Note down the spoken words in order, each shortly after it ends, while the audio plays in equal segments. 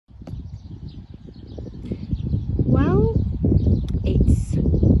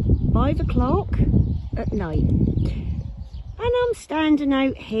5 o'clock at night, and I'm standing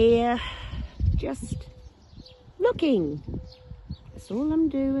out here just looking. That's all I'm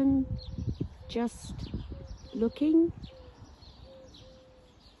doing, just looking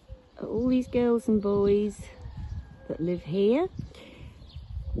at all these girls and boys that live here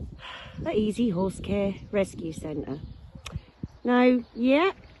at Easy Horse Care Rescue Centre. Now,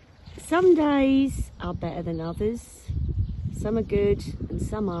 yeah, some days are better than others. Some are good and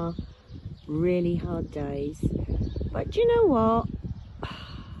some are really hard days. But do you know what?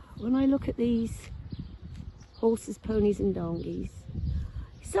 When I look at these horses, ponies and donkeys,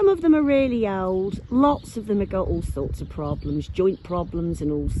 some of them are really old. Lots of them have got all sorts of problems, joint problems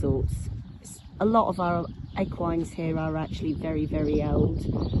and all sorts. A lot of our equines here are actually very, very old.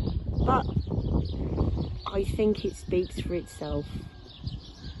 But I think it speaks for itself.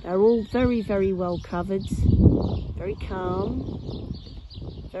 They're all very, very well covered, very calm,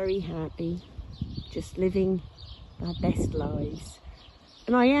 very happy, just living their best lives.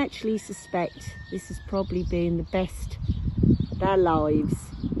 And I actually suspect this has probably been the best their lives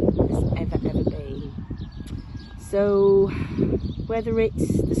has ever been. So whether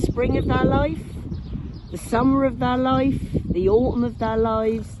it's the spring of their life, the summer of their life, the autumn of their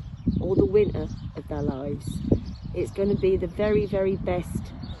lives, or the winter of their lives, it's going to be the very, very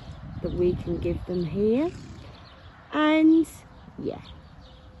best that we can give them here. And yeah,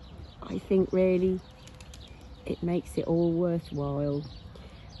 I think really it makes it all worthwhile.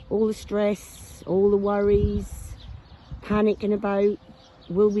 All the stress, all the worries, panicking about,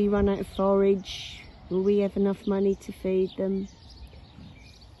 will we run out of forage? Will we have enough money to feed them?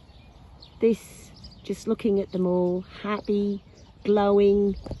 This, just looking at them all, happy,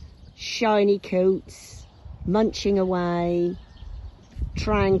 glowing, shiny coats, munching away,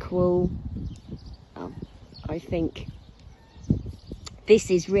 tranquil. I think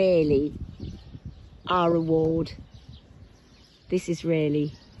this is really our reward. This is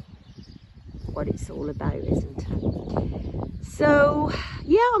really what it's all about, isn't it? So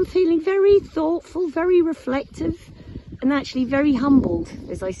yeah, I'm feeling very thoughtful, very reflective, and actually very humbled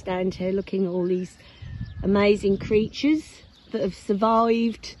as I stand here looking at all these amazing creatures that have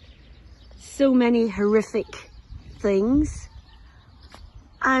survived so many horrific things.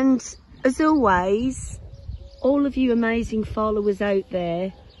 And as always, all of you amazing followers out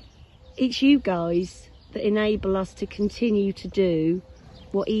there, it's you guys that enable us to continue to do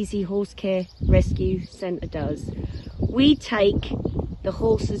what Easy Horse Care Rescue Centre does. We take the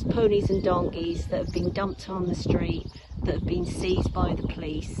horses, ponies and donkeys that have been dumped on the street, that have been seized by the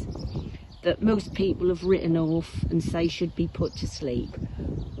police, that most people have written off and say should be put to sleep.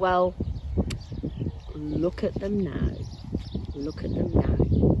 Well, look at them now. Look at them now.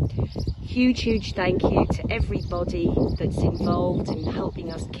 Huge, huge thank you to everybody that's involved in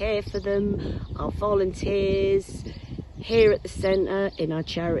helping us care for them, our volunteers here at the centre, in our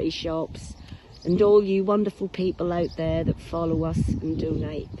charity shops, and all you wonderful people out there that follow us and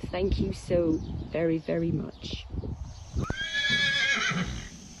donate. Thank you so very, very much.